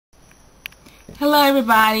Hello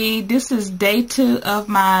everybody, this is day 2 of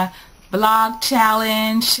my blog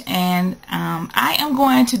challenge, and I am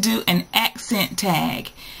going to do an accent tag.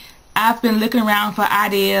 I've been looking around for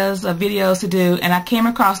ideas of videos to do, and I came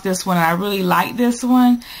across this one and I really like this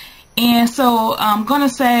one. And so I'm going to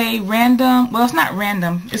say random, well, it's not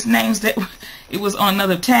random, it's names that it was on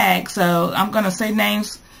another tag. So I'm going to say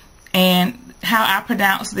names and how I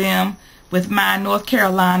pronounce them with my North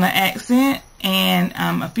Carolina accent, and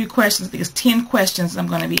a few questions. I think it's 10 questions I'm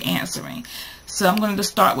going to be answering. So I'm going to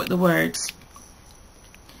start with the words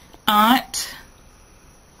aunt,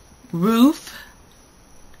 roof,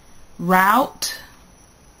 route,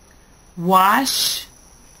 wash,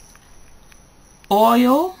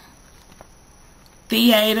 oil,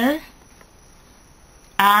 theater,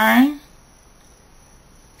 iron,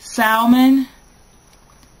 salmon,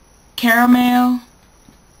 caramel,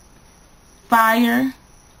 fire,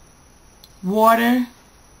 water,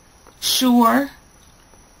 sure,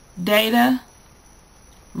 data,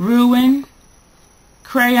 ruin,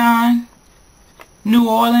 crayon, New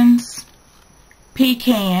Orleans,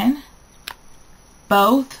 pecan,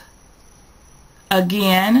 both,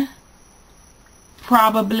 again,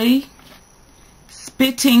 probably,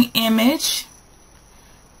 spitting image,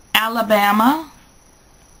 Alabama,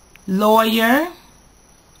 lawyer,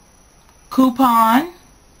 coupon,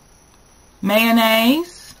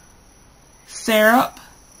 mayonnaise, syrup,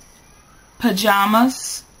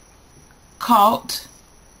 pajamas, cult,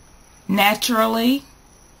 naturally,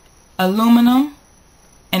 aluminum,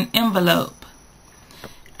 and envelope.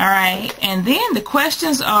 Alright, and then the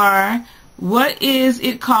questions are, what is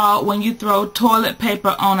it called when you throw toilet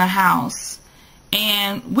paper on a house?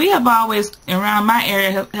 And we have always, around my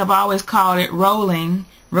area, have always called it rolling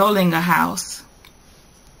a house.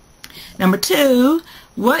 Number 2,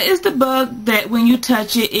 what is the bug that when you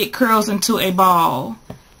touch it, it curls into a ball?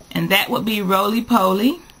 And that would be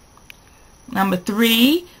roly-poly. Number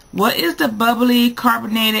 3, what is the bubbly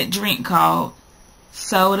carbonated drink called?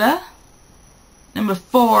 Soda. Number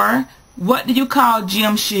 4, what do you call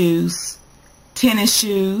gym shoes? Tennis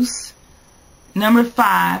shoes. Number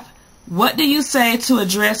 5, what do you say to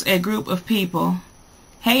address a group of people?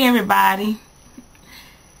 Hey everybody.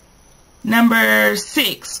 Number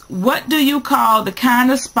 6, what do you call the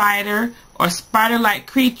kind of spider or spider-like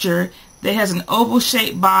creature that has an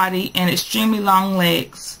oval-shaped body and extremely long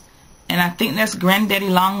legs? And I think that's granddaddy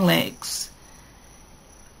long legs.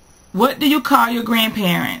 What do you call your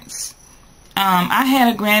grandparents? I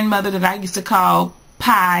had a grandmother that I used to call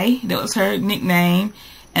Pie. That was her nickname.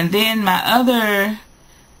 And then my other,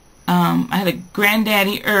 I had a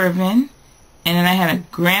granddaddy Irvin. And then I had a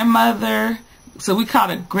grandmother. So we called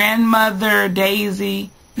it Grandmother Daisy,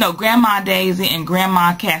 no, Grandma Daisy and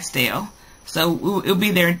Grandma Castell. So it would be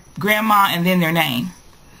their grandma and then their name.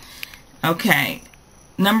 Okay.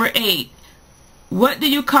 Number 8. What do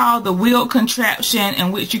you call the wheeled contraption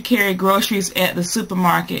in which you carry groceries at the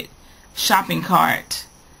supermarket? Shopping cart.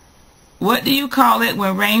 What do you call it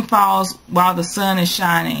when rain falls while the sun is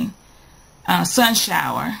shining? Sun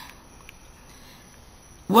shower.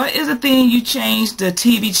 What is the thing you change the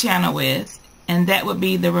TV channel with? And that would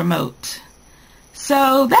be the remote.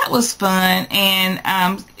 So that was fun,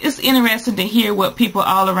 and it's interesting to hear what people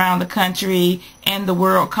all around the country and the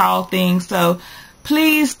world call things. So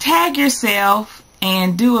please tag yourself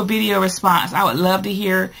and do a video response. I would love to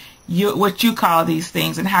hear what you call these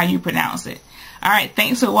things and how you pronounce it. Alright,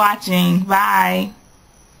 thanks for watching. Bye.